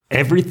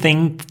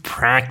Everything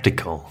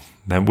practical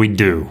that we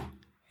do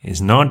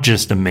is not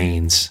just a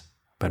means,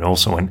 but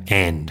also an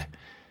end.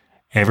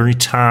 Every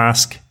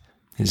task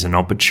is an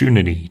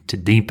opportunity to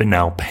deepen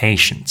our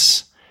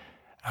patience,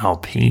 our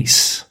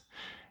peace,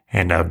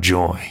 and our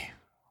joy.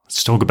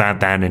 Let's talk about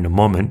that in a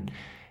moment.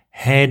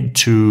 Head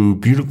to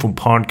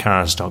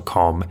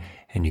beautifulpodcast.com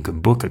and you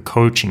can book a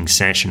coaching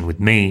session with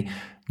me.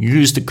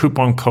 Use the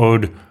coupon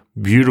code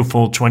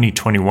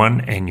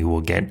BEAUTIFUL2021 and you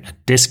will get a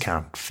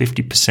discount,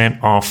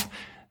 50% off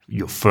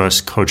your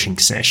first coaching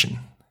session.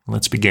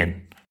 Let's begin.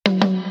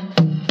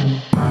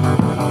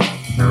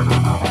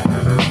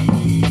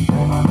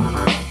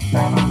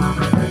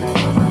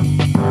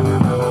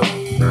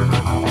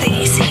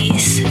 This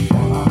is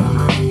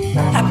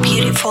a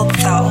beautiful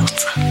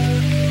thought.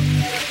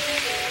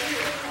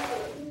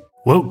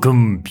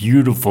 Welcome,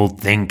 beautiful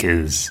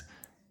thinkers.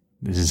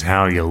 This is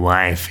how your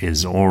life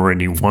is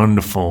already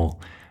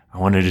wonderful. I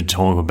wanted to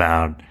talk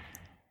about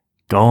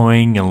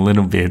going a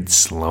little bit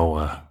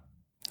slower.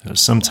 So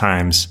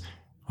sometimes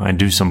when I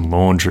do some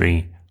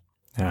laundry,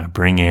 I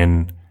bring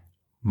in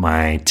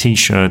my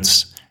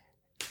t-shirts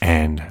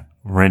and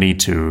ready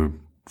to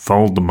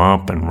fold them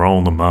up and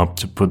roll them up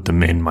to put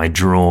them in my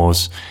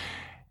drawers.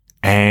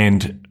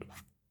 And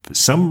for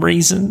some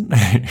reason,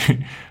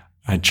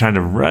 I try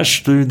to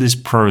rush through this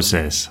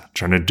process,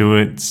 trying to do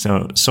it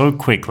so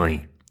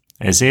quickly,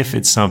 as if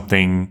it's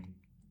something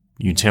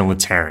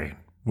utilitarian,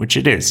 which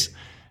it is.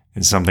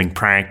 It's something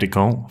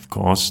practical, of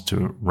course,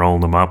 to roll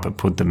them up and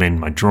put them in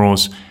my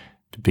drawers,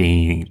 to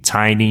be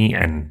tidy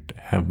and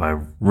have my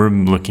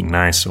room looking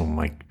nice so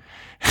my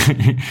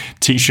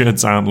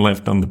t-shirts aren't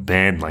left on the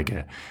bed like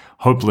a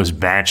hopeless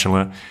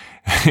bachelor.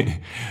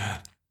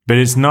 But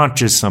it's not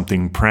just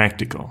something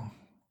practical.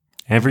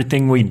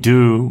 Everything we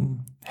do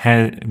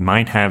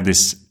might have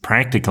this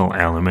practical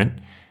element,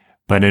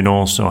 but it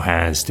also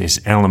has this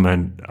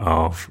element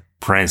of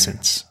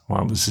presence.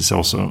 Well, this is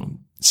also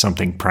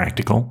something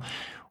practical,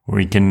 where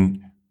we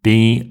can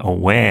be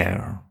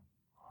aware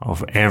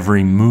of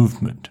every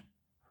movement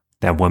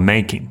that we're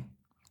making.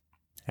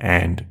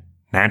 And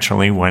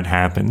naturally, what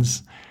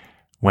happens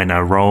when I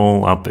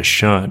roll up a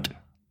shirt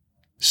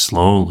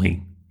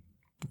slowly,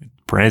 with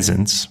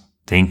presence,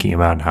 thinking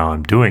about how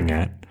I'm doing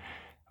it,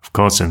 of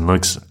course, it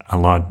looks a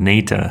lot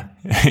neater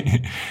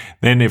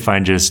than if I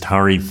just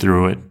hurry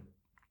through it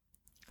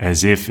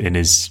as if it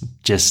is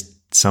just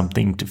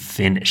something to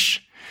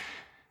finish.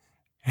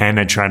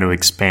 And I try to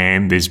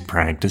expand this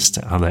practice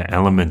to other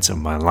elements of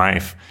my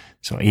life.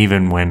 So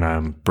even when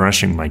I'm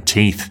brushing my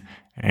teeth,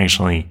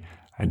 I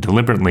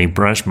deliberately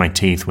brush my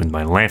teeth with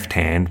my left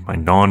hand, my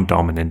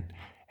non-dominant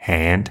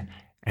hand,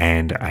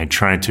 and I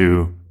try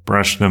to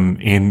brush them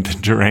in the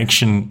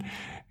direction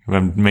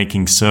I'm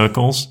making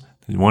circles,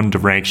 one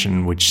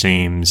direction which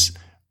seems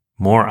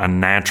more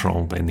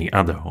unnatural than the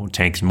other, or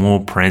takes more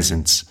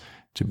presence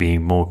to be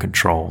more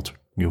controlled.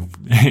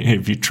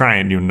 If you try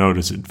it, you'll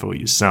notice it for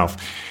yourself.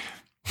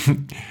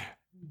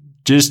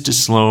 Just to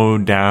slow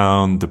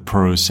down the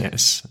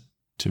process,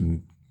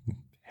 to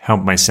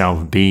help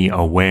myself be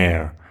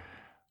aware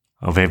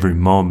of every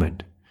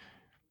moment.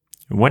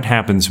 What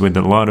happens with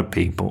a lot of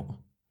people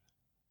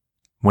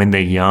when they're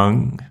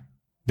young,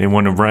 they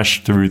want to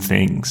rush through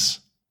things.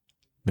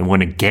 They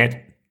want to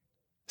get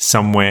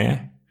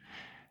somewhere.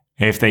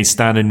 If they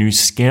start a new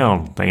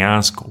skill, they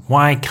ask,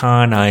 why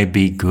can't I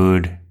be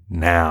good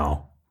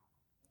now?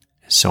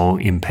 So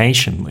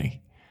impatiently.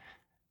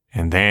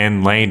 And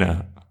then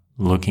later,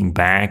 looking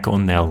back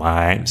on their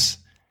lives,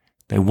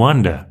 they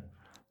wonder,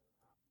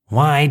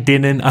 why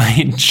didn't I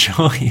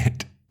enjoy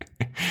it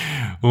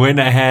when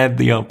I had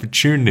the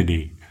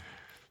opportunity?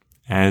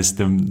 As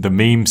the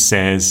meme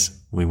says,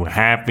 we were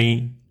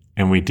happy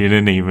and we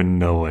didn't even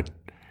know it.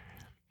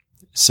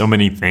 So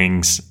many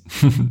things,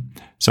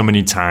 so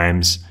many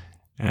times,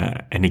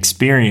 an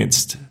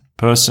experienced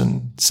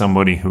person,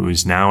 somebody who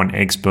is now an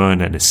expert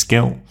at a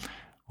skill,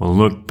 will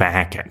look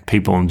back at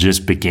people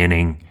just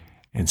beginning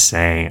and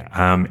say,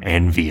 I'm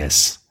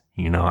envious.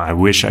 I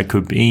wish I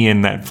could be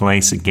in that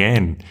place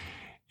again,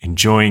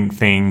 enjoying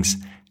things,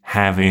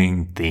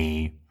 having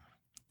the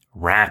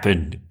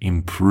rapid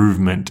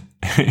improvement,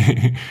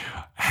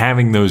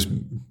 having those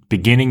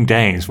beginning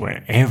days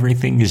where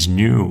everything is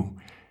new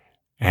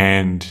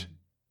and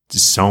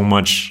so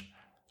much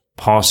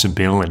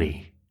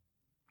possibility,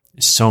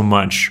 so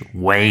much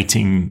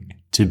waiting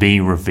to be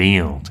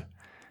revealed.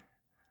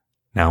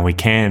 Now we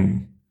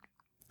can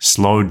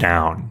slow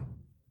down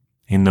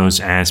in those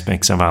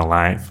aspects of our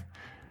life,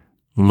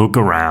 look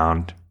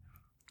around,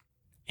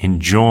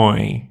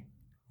 enjoy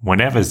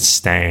whatever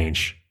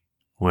stage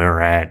we're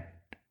at.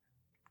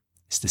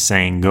 As the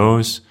saying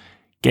goes,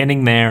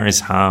 getting there is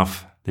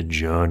half the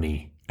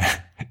journey.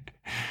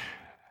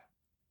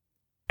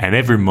 At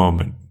every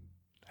moment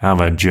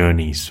of our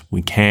journeys,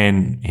 we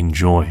can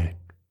enjoy it,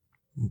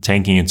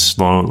 taking it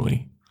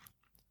slowly,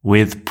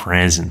 with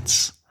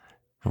presence,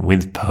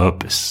 with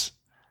purpose,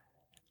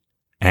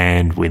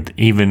 and with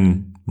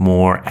even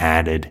more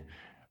added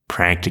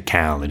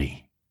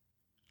practicality.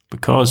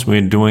 Because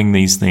we're doing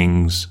these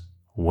things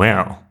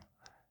well,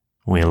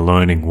 we're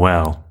learning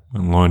well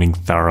and learning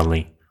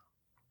thoroughly.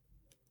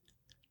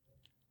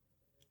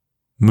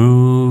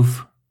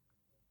 Move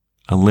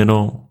a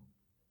little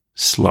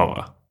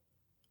slower.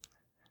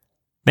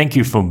 Thank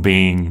you for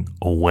being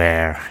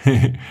aware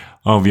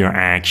of your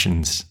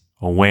actions,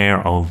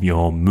 aware of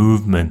your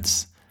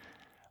movements,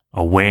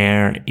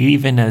 aware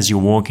even as you're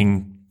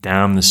walking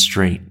down the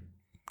street.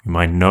 You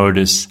might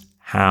notice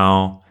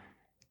how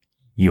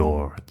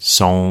your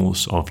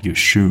soles of your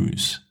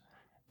shoes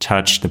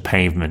touch the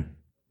pavement,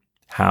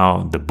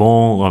 how the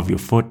ball of your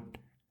foot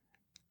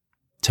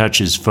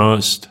touches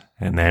first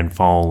and then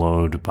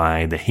followed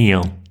by the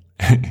heel,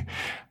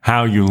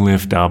 how you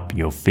lift up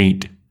your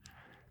feet,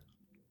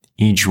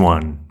 each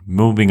one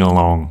moving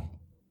along.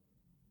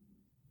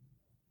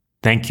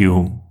 Thank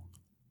you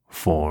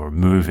for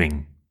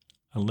moving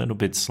a little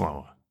bit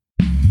slower.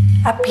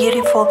 A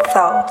beautiful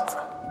thought.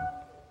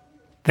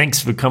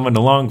 Thanks for coming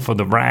along for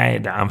the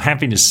ride. I'm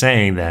happy to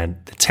say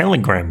that the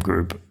Telegram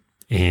group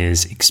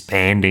is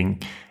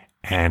expanding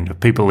and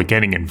people are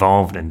getting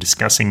involved and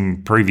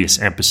discussing previous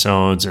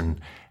episodes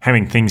and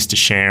having things to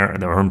share,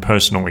 their own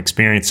personal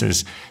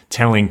experiences,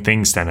 telling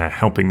things that are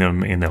helping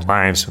them in their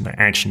lives and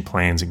their action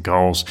plans and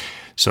goals.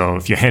 So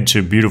if you head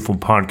to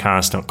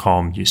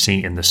beautifulpodcast.com, you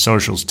see in the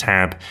socials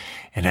tab,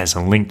 it has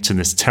a link to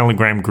this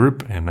Telegram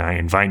group, and I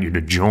invite you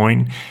to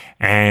join.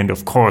 And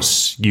of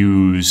course,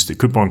 use the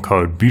coupon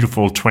code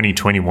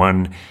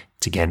BEAUTIFUL2021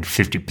 to get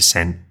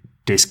 50%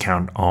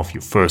 discount off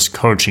your first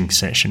coaching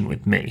session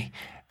with me.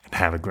 And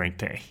have a great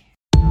day.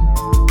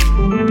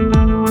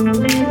 Everybody wanna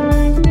feel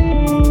like this.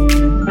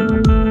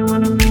 Everybody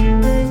wanna feel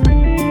like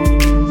this.